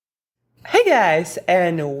Hey guys,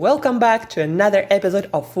 and welcome back to another episode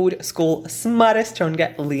of Food School Smarter,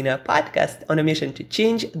 Stronger, Leaner podcast on a mission to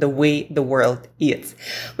change the way the world eats.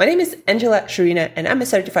 My name is Angela Shurina, and I'm a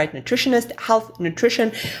certified nutritionist, health,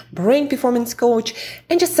 nutrition, brain performance coach,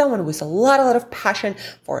 and just someone with a lot of passion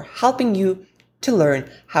for helping you to learn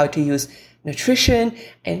how to use nutrition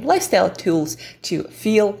and lifestyle tools to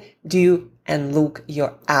feel, do, and look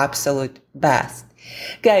your absolute best.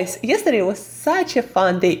 Guys, yesterday was such a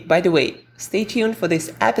fun day. By the way, stay tuned for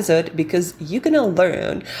this episode because you're gonna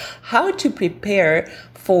learn how to prepare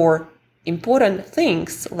for important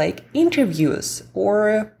things like interviews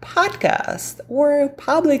or podcasts or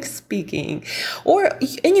public speaking or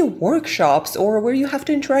any workshops or where you have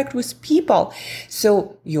to interact with people.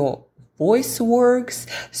 So your voice works,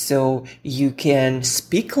 so you can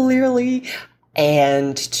speak clearly,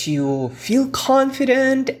 and to feel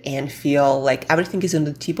confident and feel like everything is on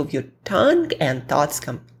the tip of your tongue and thoughts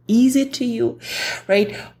come easy to you,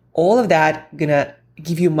 right? All of that gonna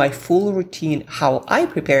give you my full routine, how I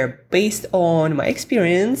prepare based on my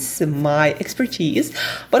experience, my expertise,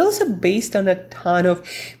 but also based on a ton of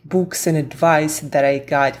books and advice that I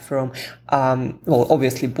got from,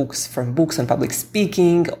 obviously books on public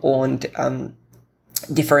speaking, on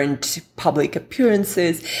different public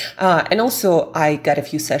appearances. And also I got a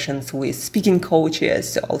few sessions with speaking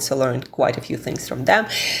coaches, so also learned quite a few things from them.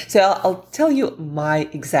 So I'll tell you my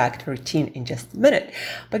exact routine in just a minute.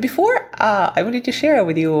 But before, I wanted to share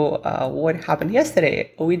with you what happened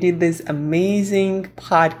yesterday. We did this amazing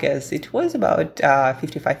podcast. It was about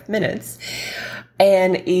 55 minutes.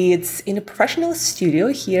 And it's in a professional studio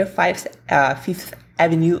here, Fifth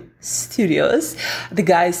Avenue Studios. The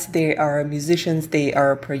guys, they are musicians, they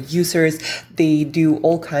are producers, they do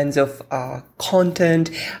all kinds of content,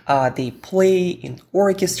 they play in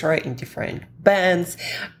orchestra, in different bands,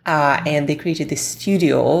 and they created this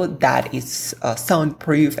studio that is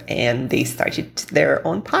soundproof, and they started their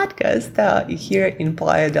own podcast here in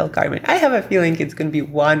Playa del Carmen. I have a feeling it's going to be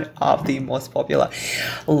one of the most popular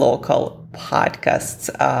local podcasts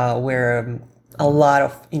where a lot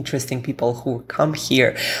of interesting people who come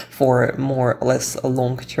here for more or less a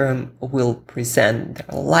long term will present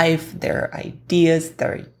their life, their ideas,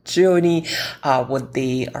 their journey, what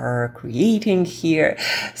they are creating here.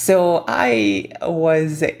 So I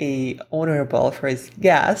was a honorable first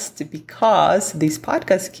guest because this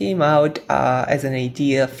podcast came out as an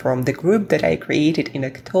idea from the group that I created in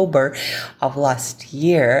October of last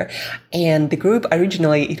year. And the group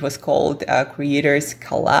originally, it was called Creators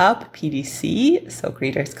Collab PDC. So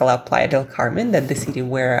Creators Collab Playa del Carmen, that's the city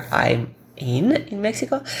where I'm in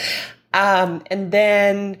Mexico. And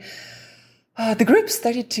then the group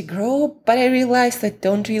started to grow, but I realized I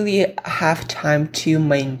don't really have time to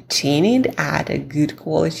maintain it at a good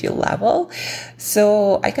quality level.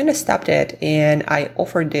 So I kind of stopped it and I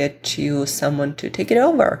offered it to someone to take it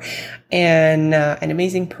over. And an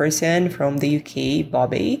amazing person from the UK,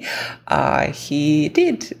 Bobby, he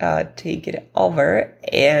did take it over,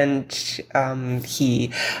 and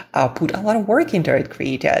he put a lot of work into it,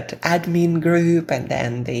 created admin group, and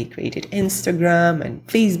then they created Instagram and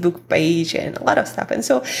Facebook page and a lot of stuff. And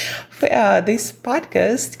so this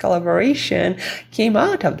podcast collaboration came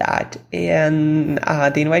out of that, and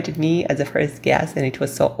they invited me as a first guest, and it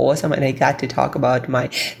was so awesome. And I got to talk about my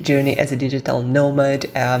journey as a digital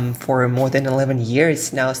nomad for more than 11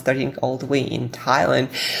 years now, starting all the way in Thailand,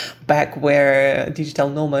 back where digital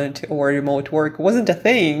nomad or remote work wasn't a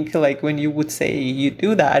thing. Like when you would say you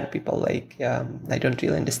do that, people like, I don't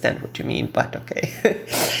really understand what you mean, but okay.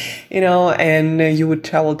 And you would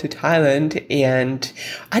travel to Thailand, and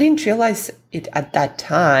I didn't realize it at that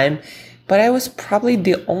time, but I was probably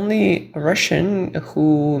the only Russian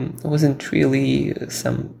who wasn't really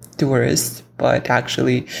some tourist, but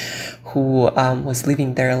actually who was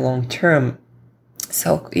living there long term.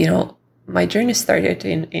 So, my journey started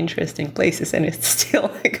in interesting places, and it's still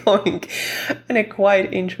going on in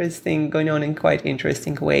quite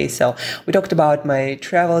interesting way. So we talked about my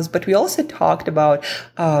travels, but we also talked about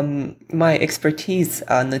my expertise,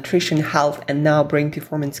 nutrition, health, and now brain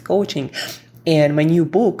performance coaching. And my new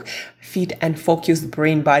book, Fit and Focused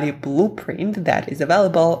Brain Body Blueprint, that is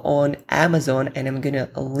available on Amazon, and I'm going to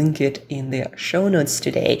link it in the show notes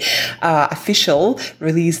today. Official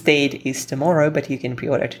release date is tomorrow, but you can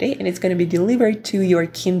pre-order today, and it's going to be delivered to your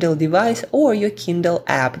Kindle device or your Kindle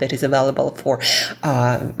app that is available for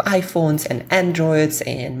iPhones and Androids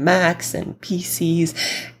and Macs and PCs,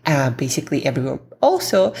 basically everywhere.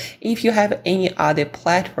 Also, if you have any other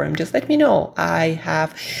platform, just let me know. I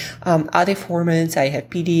have other formats. I have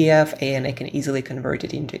PDF PDF and I can easily convert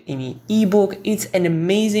it into any ebook. It's an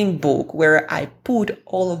amazing book where I put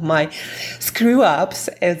all of my screw ups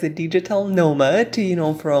as a digital nomad,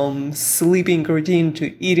 from sleeping routine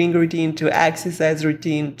to eating routine to exercise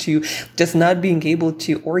routine to just not being able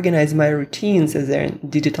to organize my routines as a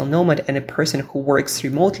digital nomad and a person who works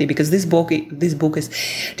remotely, because this book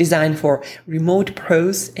is designed for remote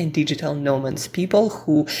pros and digital nomads, people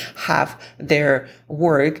who have their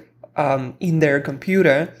work in their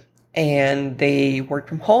computer and they work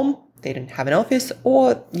from home. They don't have an office,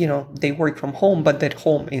 or, they work from home, but that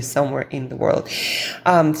home is somewhere in the world.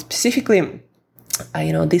 Specifically,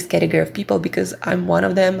 this category of people, because I'm one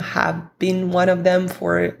of them, have been one of them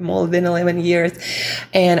for more than 11 years.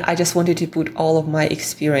 And I just wanted to put all of my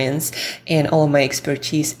experience and all of my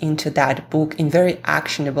expertise into that book in very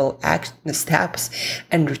actionable steps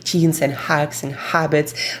and routines and hacks and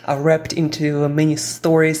habits, wrapped into many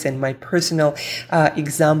stories and my personal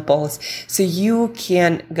examples. So you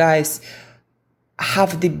can, guys,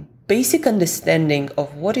 have the basic understanding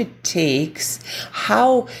of what it takes,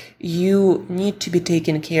 how you need to be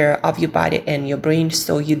taking care of your body and your brain,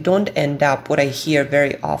 so you don't end up, what I hear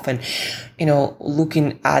very often,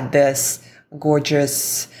 looking at this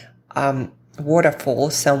gorgeous waterfall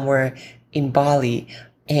somewhere in Bali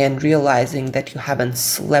and realizing that you haven't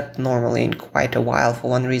slept normally in quite a while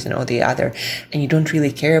for one reason or the other, and you don't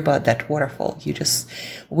really care about that waterfall. You just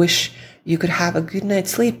wish you could have a good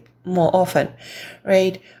night's sleep more often,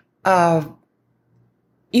 right?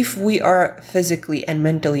 If we are physically and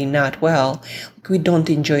mentally not well, we don't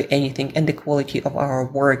enjoy anything, and the quality of our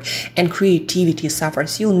work and creativity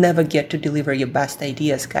suffers. You'll never get to deliver your best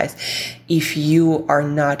ideas, guys, if you are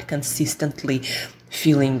not consistently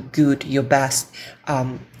feeling good, your best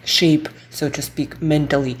shape, so to speak,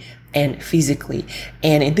 mentally and physically.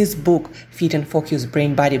 And in this book, Fit and Focus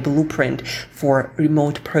Brain Body Blueprint for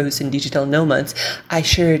Remote Pros and Digital Nomads, I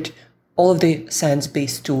shared all of the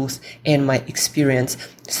science-based tools and my experience,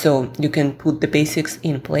 so you can put the basics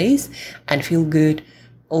in place and feel good,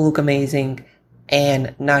 look amazing,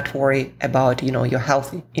 and not worry about, your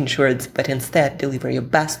health insurance, but instead deliver your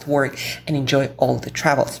best work and enjoy all the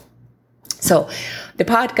travels. So the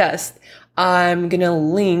podcast, I'm going to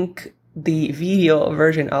link the video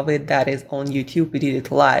version of it that is on YouTube. We did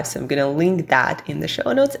it live, so I'm gonna link that in the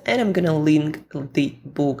show notes, and I'm gonna link the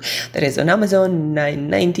book that is on Amazon,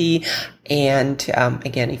 $9.90. And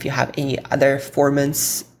again, if you have any other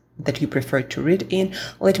formats that you prefer to read in,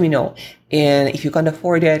 let me know. And if you can't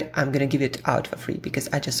afford it, I'm gonna give it out for free, because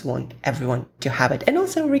I just want everyone to have it, and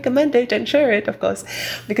also recommend it and share it, of course,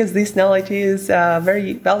 because this knowledge is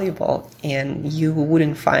very valuable and you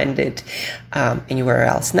wouldn't find it anywhere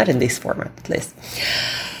else, not in this format at least.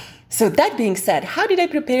 So that being said, how did I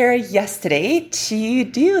prepare yesterday to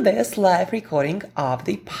do this live recording of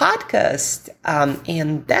the podcast?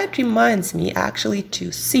 And that reminds me actually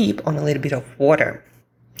to sip on a little bit of water.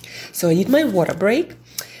 So I did my water break.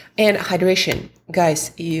 And hydration.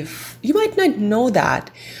 Guys, if you might not know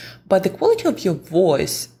that, but the quality of your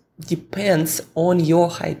voice depends on your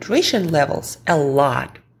hydration levels a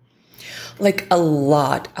lot. Like a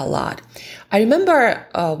lot. I remember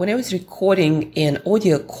when I was recording an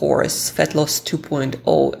audio course, Fat Loss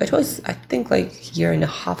 2.0, it was, I think, like a year and a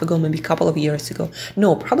half ago, maybe a couple of years ago.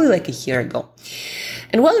 No, probably like a year ago.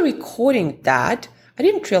 And while recording that, I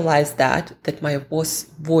didn't realize that my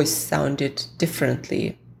voice sounded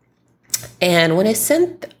differently. And when I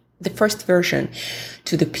sent the first version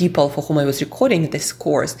to the people for whom I was recording this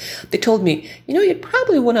course, they told me, you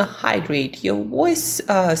probably want to hydrate. Your voice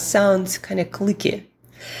sounds kind of clicky.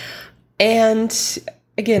 And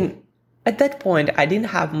again, at that point, I didn't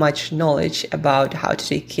have much knowledge about how to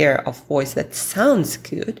take care of voice that sounds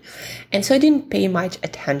good. And so I didn't pay much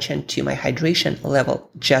attention to my hydration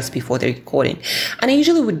level just before the recording. And I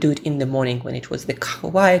usually would do it in the morning when it was the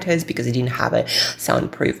quietest, because I didn't have a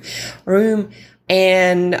soundproof room.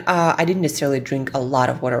 And I didn't necessarily drink a lot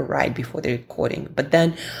of water right before the recording. But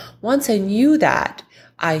then once I knew that,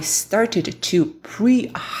 I started to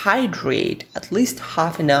pre-hydrate at least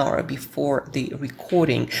half an hour before the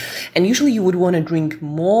recording. And usually you would want to drink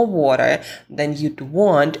more water than you'd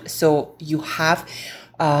want, so you have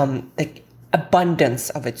like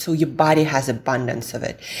abundance of it. So your body has abundance of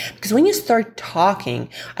it. Because when you start talking,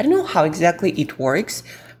 I don't know how exactly it works,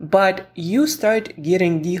 but you start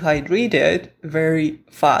getting dehydrated very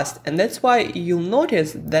fast. And that's why you'll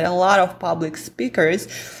notice that a lot of public speakers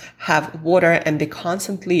have water and they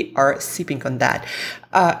constantly are sipping on that.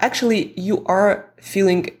 Actually, you are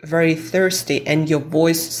feeling very thirsty and your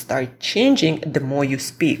voice starts changing the more you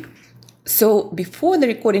speak. So before the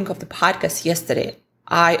recording of the podcast yesterday,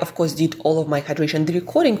 I, of course, did all of my hydration. The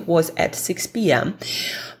recording was at 6 p.m.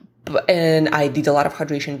 And I did a lot of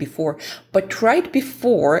hydration before. But right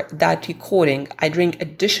before that recording, I drank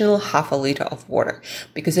additional half a liter of water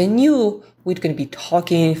because I knew we're going to be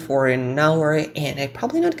talking for an hour and I'm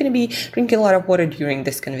probably not going to be drinking a lot of water during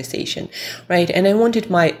this conversation, right? And I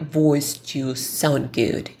wanted my voice to sound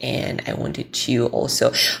good and I wanted to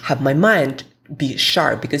also have my mind be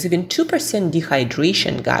sharp, because even 2%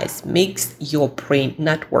 dehydration, guys, makes your brain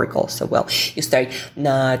not work also well. You start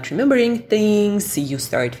not remembering things, you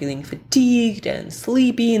start feeling fatigued and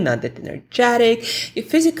sleepy, not that energetic. Your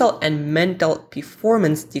physical and mental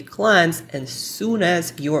performance declines as soon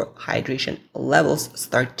as your hydration levels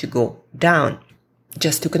start to go down.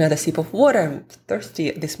 Just took another sip of water. I'm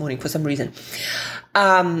thirsty this morning for some reason.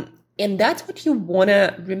 And that's what you want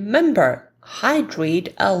to remember.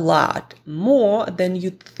 Hydrate a lot, more than you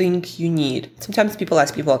think you need. Sometimes people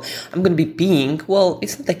ask people, I'm going to be peeing. Well,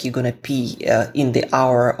 it's not like you're going to pee in the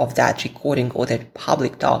hour of that recording or that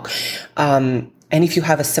public talk. And if you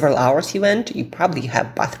have a several hours event, you probably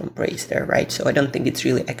have bathroom breaks there, right? So I don't think it's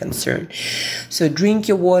really a concern. So drink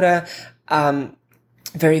your water.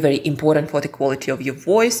 Very, very important for the quality of your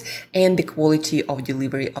voice and the quality of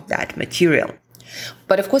delivery of that material.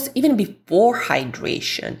 But of course, even before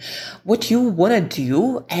hydration, what you want to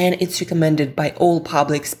do, and it's recommended by all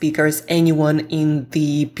public speakers, anyone in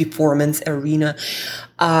the performance arena,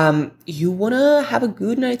 you want to have a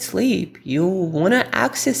good night's sleep. You want to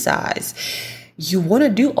exercise. You want to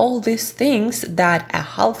do all these things that a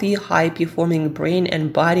healthy, high-performing brain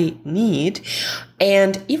and body need.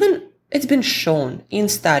 And even it's been shown in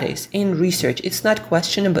studies, in research, it's not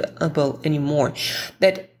questionable anymore,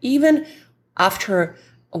 that even after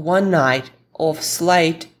one night of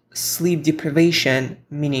slight sleep deprivation,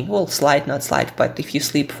 meaning, well, slight, not slight, but if you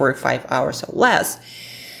sleep for 5 hours or less,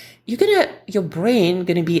 your brain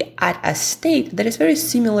gonna be at a state that is very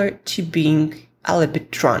similar to being a little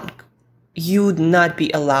bit drunk. You would not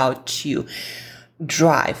be allowed to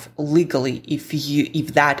drive legally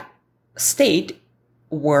if that state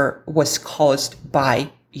was caused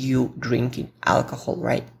by you drinking alcohol,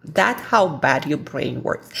 right? That's how bad your brain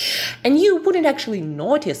works. And you wouldn't actually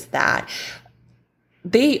notice that.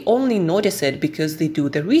 They only notice it because they do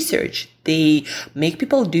the research. They make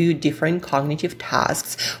people do different cognitive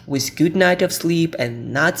tasks with good night of sleep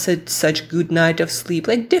and not such good night of sleep,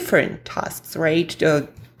 like different tasks, right?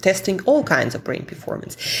 Testing all kinds of brain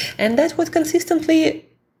performance. And that's what consistently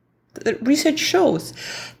the research shows,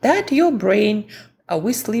 that your brain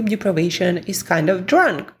with sleep deprivation is kind of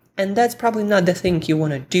drunk. And that's probably not the thing you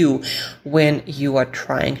want to do when you are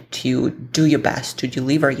trying to do your best, to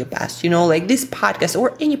deliver your best. You know, like this podcast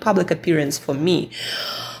or any public appearance for me,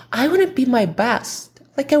 I want to be my best.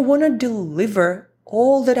 Like I want to deliver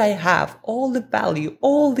all that I have, all the value,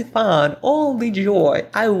 all the fun, all the joy.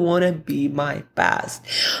 I want to be my best.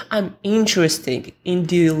 I'm interested in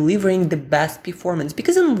delivering the best performance,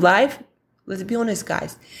 because in life, let's be honest,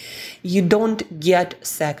 guys, you don't get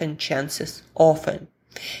second chances often.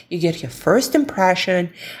 You get your first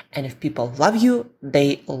impression, and if people love you,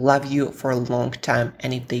 they love you for a long time.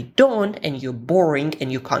 And if they don't, and you're boring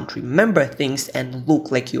and you can't remember things and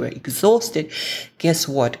look like you are exhausted, guess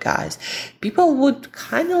what, guys? People would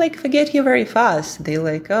kind of like forget you very fast. They're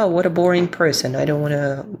like, oh, what a boring person. I don't want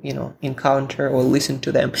to, encounter or listen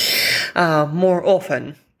to them more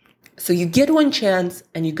often. So you get one chance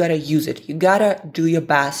and you gotta use it. You gotta do your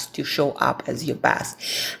best to show up as your best.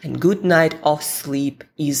 And good night of sleep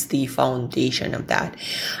is the foundation of that.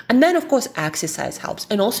 And then, of course, exercise helps.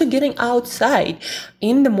 And also getting outside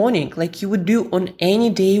in the morning, like you would do on any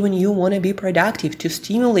day when you want to be productive, to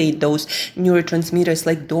stimulate those neurotransmitters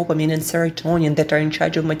like dopamine and serotonin that are in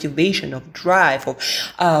charge of motivation, of drive,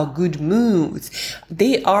 of good moods.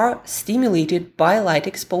 They are stimulated by light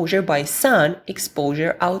exposure, by sun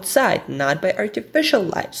exposure outside, not by artificial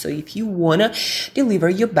light. So if you want to deliver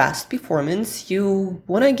your best performance, you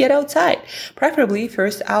want to get outside, preferably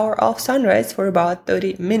first hour of sunrise for about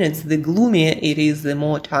 30 minutes. The gloomier it is, the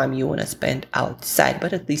more time you want to spend outside.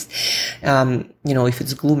 But at least, if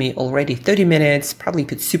it's gloomy already, 30 minutes, probably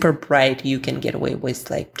if it's super bright, you can get away with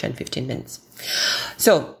like 10-15 minutes.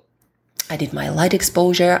 So I did my light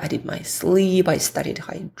exposure, I did my sleep, I started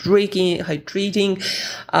hydrating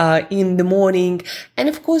in the morning. And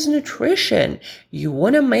of course, nutrition. You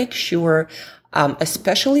want to make sure,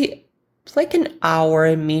 especially like an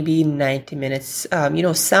hour, maybe 90 minutes.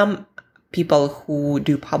 Some people who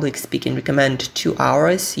do public speaking recommend 2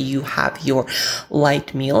 hours. You have your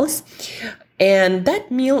light meals. And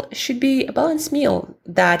that meal should be a balanced meal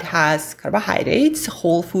that has carbohydrates,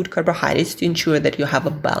 whole food carbohydrates, to ensure that you have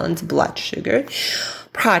a balanced blood sugar.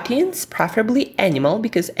 Proteins, preferably animal,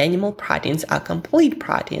 because animal proteins are complete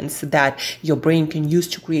proteins that your brain can use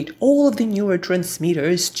to create all of the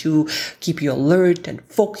neurotransmitters to keep you alert and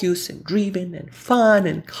focused and driven and fun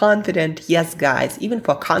and confident. Yes, guys, even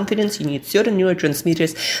for confidence, you need certain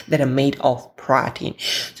neurotransmitters that are made of protein.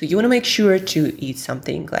 So you want to make sure to eat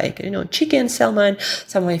something like, chicken, salmon,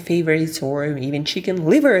 some of my favorites, or even chicken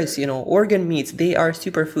livers, organ meats. They are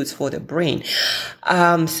superfoods for the brain.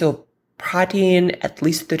 So protein, at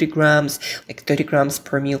least 30 grams, like 30 grams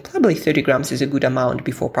per meal. Probably 30 grams is a good amount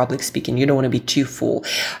before public speaking. You don't want to be too full.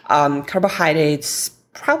 Carbohydrates,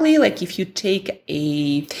 probably like if you take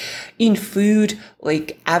in food,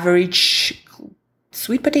 like average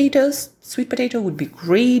sweet potato would be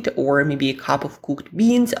great, or maybe a cup of cooked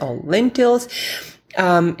beans or lentils.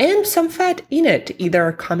 And some fat in it,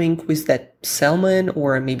 either coming with that salmon,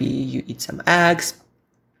 or maybe you eat some eggs,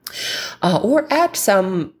 or add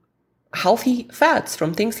some healthy fats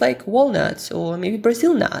from things like walnuts, or maybe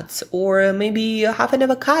Brazil nuts, or maybe half an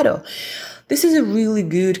avocado. This is a really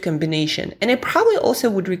good combination. And I probably also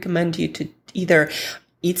would recommend you to either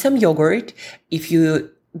eat some yogurt if you're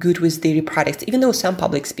good with dairy products, even though some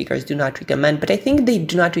public speakers do not recommend, but I think they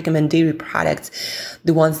do not recommend dairy products,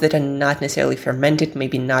 the ones that are not necessarily fermented,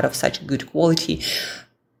 maybe not of such good quality.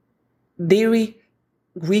 Dairy,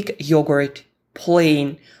 Greek yogurt,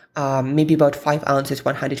 plain, maybe about 5 ounces,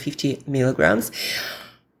 150 milligrams,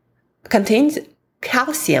 contains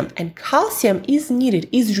calcium, and calcium is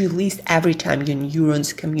released every time your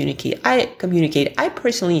neurons communicate. I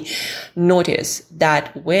personally notice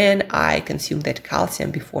that when I consume that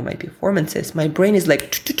calcium before my performances, my brain is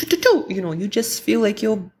like, you just feel like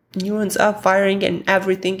your neurons are firing and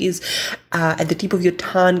everything is at the tip of your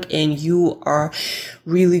tongue, and you are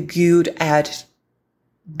really good at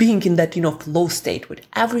being in that, flow state with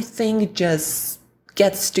everything just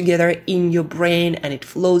gets together in your brain and it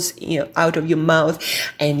flows out of your mouth,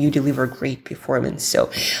 and you deliver great performance. So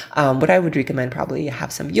what I would recommend, probably have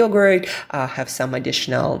some yogurt, have some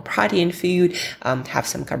additional protein food, have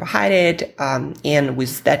some carbohydrate, and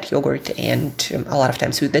with that yogurt and a lot of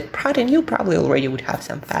times with that protein, you probably already would have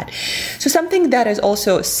some fat. So something that is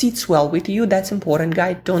also sits well with you, that's important,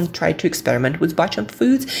 guys. Don't try to experiment with bunch of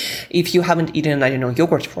foods. If you haven't eaten,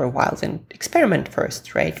 yogurt for a while, then experiment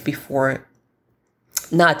first, right?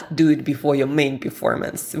 Not do it before your main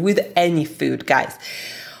performance with any food, guys.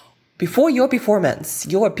 Before your performance,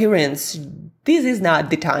 your appearance, this is not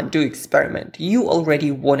the time to experiment. You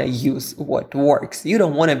already want to use what works. You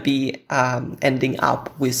don't want to be ending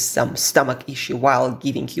up with some stomach issue while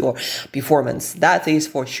giving your performance. That is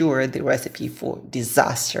for sure the recipe for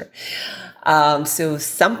disaster. So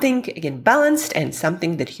something, again, balanced, and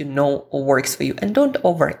something that works for you. And don't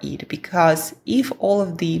overeat, because if all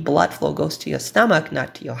of the blood flow goes to your stomach,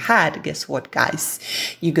 not to your head, guess what, guys?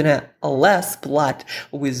 You're gonna less blood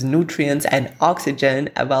with nutrients and oxygen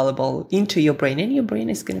available into your brain, and your brain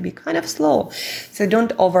is gonna be kind of slow. So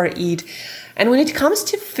don't overeat. And when it comes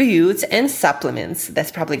to foods and supplements,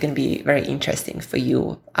 that's probably going to be very interesting for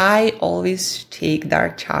you. I always take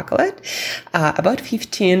dark chocolate about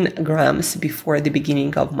 15 grams before the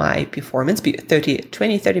beginning of my performance,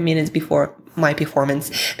 30 minutes before my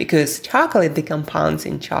performance, because chocolate, the compounds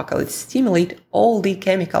in chocolate stimulate all the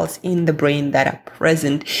chemicals in the brain that are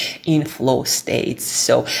present in flow states.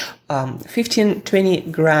 So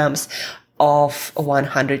 15-20 grams of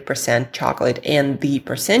 100% chocolate, and the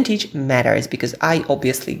percentage matters because I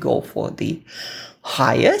obviously go for the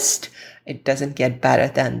highest. It doesn't get better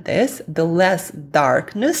than this. The less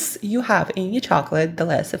darkness you have in your chocolate, the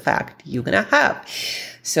less effect you're gonna have.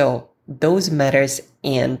 So those matters,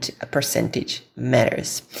 and a percentage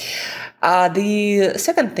matters. The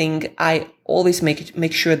second thing, I always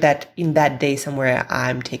make sure that in that day somewhere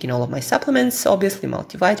I'm taking all of my supplements, obviously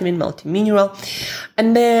multivitamin, multimineral.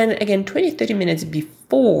 And then again, 20-30 minutes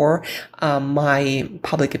before my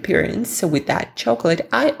public appearance with that chocolate,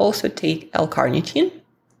 I also take L-carnitine,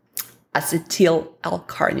 acetyl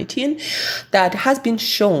L-carnitine, that has been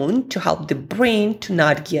shown to help the brain to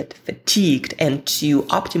not get fatigued and to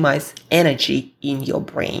optimize energy in your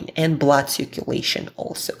brain and blood circulation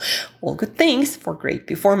also. All good things for great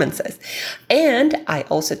performances. And I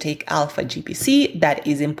also take alpha GPC, that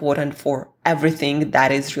is important for everything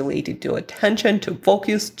that is related to attention, to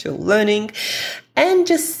focus, to learning, and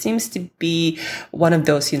just seems to be one of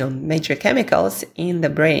those, major chemicals in the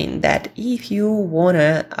brain that if you want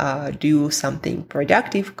to do something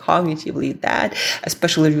productive cognitively, that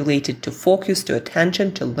especially related to focus, to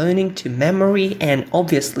attention, to learning, to memory, and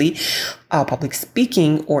obviously public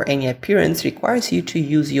speaking or any appearance requires you to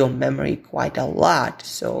use your memory quite a lot.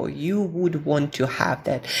 So you would want to have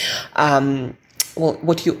that well,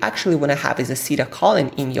 what you actually want to have is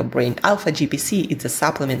acetylcholine in your brain. Alpha GPC is a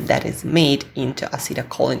supplement that is made into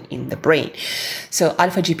acetylcholine in the brain. So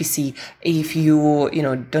alpha GPC, if you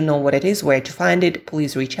don't know what it is, where to find it,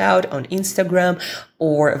 please reach out on Instagram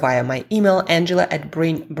or via my email,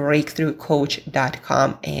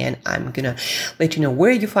 angela@brainbreakthroughcoach.com, and I'm gonna let you know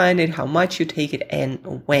where you find it, how much you take it,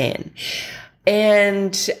 and when.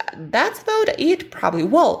 And that's about it, probably.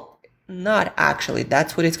 Well, not actually.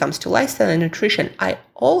 That's when it comes to lifestyle and nutrition. I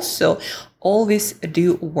also always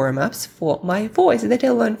do warm-ups for my voice that I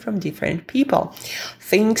learned from different people.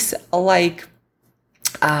 Things like,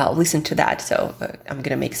 listen to that. So I'm going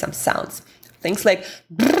to make some sounds. Things like,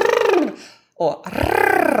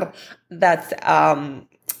 or that's,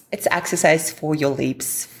 it's exercise for your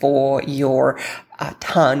lips, for your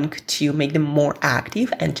tongue, to make them more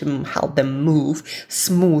active and to help them move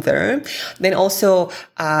smoother. Then also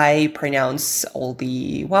I pronounce all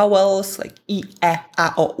the vowels like E, E, A,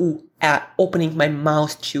 O, U, opening my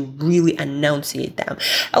mouth to really enunciate them.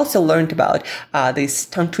 I also learned about these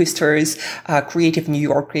tongue twisters, Creative New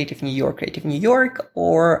York, Creative New York, Creative New York,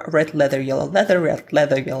 or red leather, yellow leather, red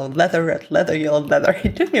leather, yellow leather, red leather, yellow leather.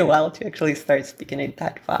 It took me a while to actually start speaking it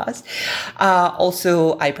that fast.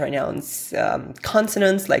 Also, I pronounce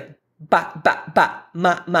consonants like ba, ba, ba,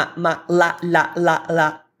 ma, ma, ma, la, la, la,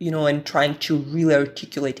 la, and trying to really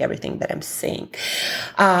articulate everything that I'm saying.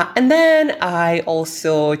 And then I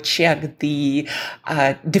also check the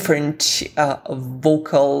different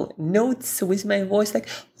vocal notes with my voice, like,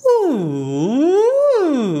 ooh,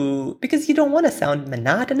 because you don't want to sound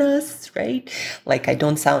monotonous, right? Like I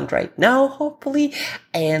don't sound right now, hopefully.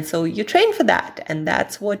 And so you train for that. And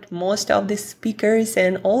that's what most of the speakers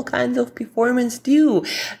and all kinds of performers do.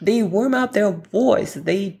 They warm up their voice,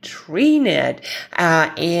 they train it.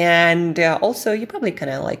 And also you probably kind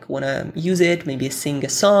of like want to use it, maybe sing a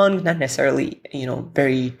song, not necessarily,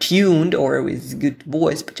 very tuned or with good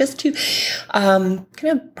voice, but just to kind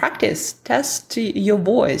of practice, test your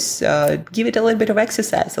voice. Give it a little bit of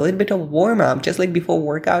exercise, a little bit of warm up. Just like before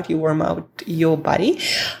workout, you warm out your body.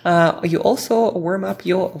 You also warm up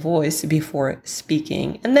your voice before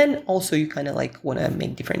speaking. And then also you kind of like want to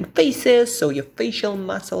make different faces, so your facial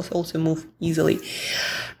muscles also move easily.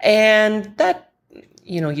 And that,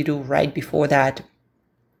 you do right before that.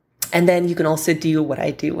 And then you can also do what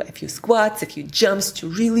I do, a few squats, a few jumps to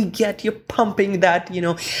really get you pumping that,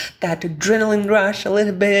 that adrenaline rush a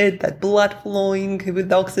little bit, that blood flowing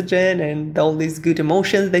with oxygen and all these good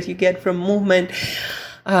emotions that you get from movement.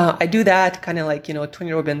 I do that kind of like,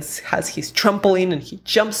 Tony Robbins has his trampoline and he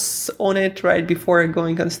jumps on it right before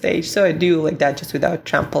going on stage. So I do like that just without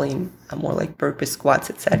trampoline, more like purpose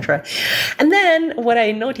squats, etc. And then what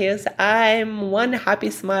I notice, I'm one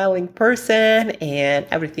happy smiling person and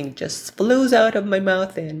everything just flows out of my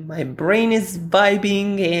mouth and my brain is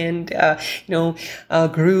vibing and,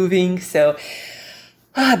 grooving. So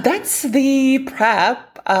that's the prep.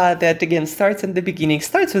 That again starts in the beginning,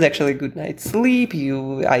 starts with actually a good night's sleep.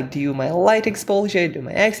 I do my light exposure, I do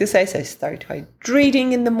my exercise, I start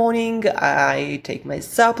hydrating in the morning, I take my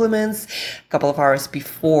supplements a couple of hours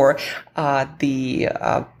before the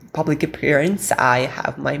public appearance. I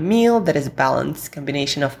have my meal that is a balanced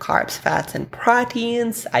combination of carbs, fats, and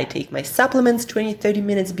proteins. I take my supplements 20-30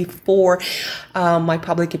 minutes before my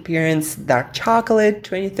public appearance. Dark chocolate,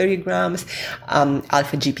 20-30 grams,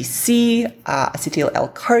 alpha GPC, acetyl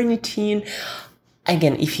L-carnitine.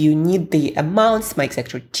 Again, if you need the amounts, my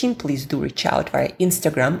exact routine, please do reach out via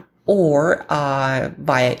Instagram or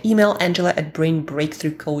via email,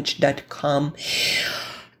 angela@brainbreakthroughcoach.com.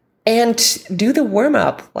 And do the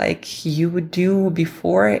warm-up like you would do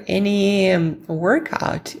before any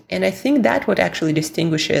workout. And I think that what actually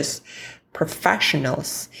distinguishes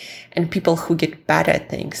professionals and people who get better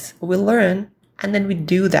at things. We learn and then we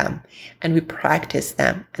do them and we practice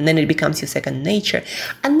them and then it becomes your second nature.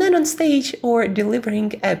 And then on stage or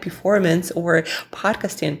delivering a performance or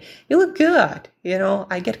podcasting, you look good.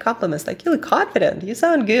 I get compliments like, you look confident, you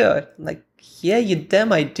sound good. I'm like, yeah, you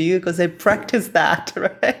damn I do, because I practice that,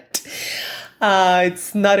 right?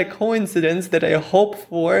 It's not a coincidence that I hope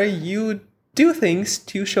for. You do things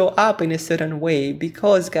to show up in a certain way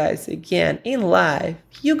because, guys, again, in life,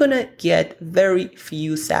 you're gonna get very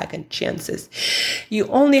few second chances. You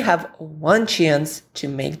only have one chance to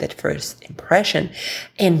make that first impression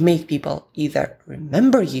and make people either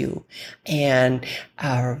remember you and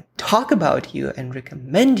talk about you and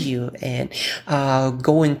recommend you and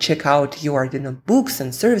go and check out your books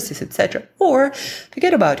and services, etc., or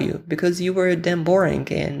forget about you because you were damn boring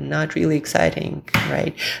and not really exciting,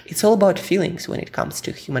 right? It's all about feeling. feelings when it comes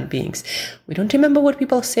to human beings. We don't remember what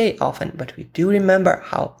people say often, but we do remember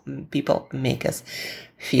how people make us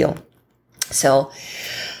feel. So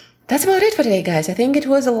that's about it for today, guys. I think it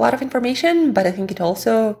was a lot of information, but I think it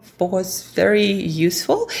also was very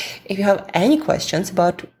useful. If you have any questions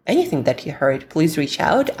about anything that you heard, please reach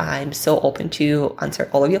out. I'm so open to answer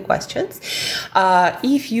all of your questions.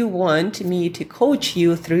 If you want me to coach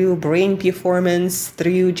you through brain performance,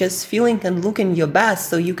 through just feeling and looking your best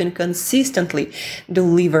so you can consistently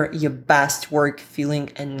deliver your best work, feeling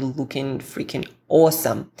and looking freaking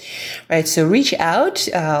awesome, right? So reach out.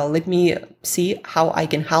 Let me see how I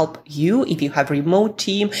can help you. If you have a remote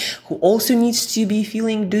team who also needs to be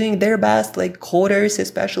doing their best, like coders,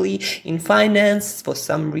 especially in finance, for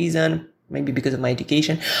some reason, maybe because of my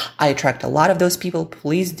education, I attract a lot of those people.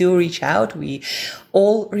 Please do reach out. We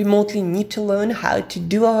all remotely need to learn how to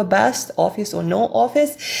do our best, office or no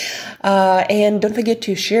office. And don't forget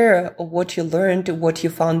to share what you learned, what you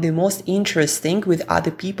found the most interesting with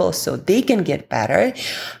other people so they can get better.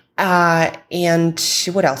 And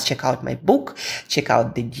what else? Check out my book, check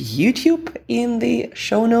out the YouTube in the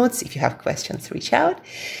show notes. If you have questions, reach out,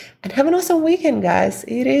 and have an awesome weekend, guys.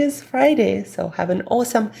 It is Friday, so have an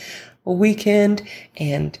awesome weekend,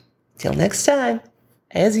 and till next time,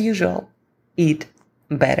 as usual, eat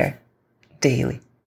better daily.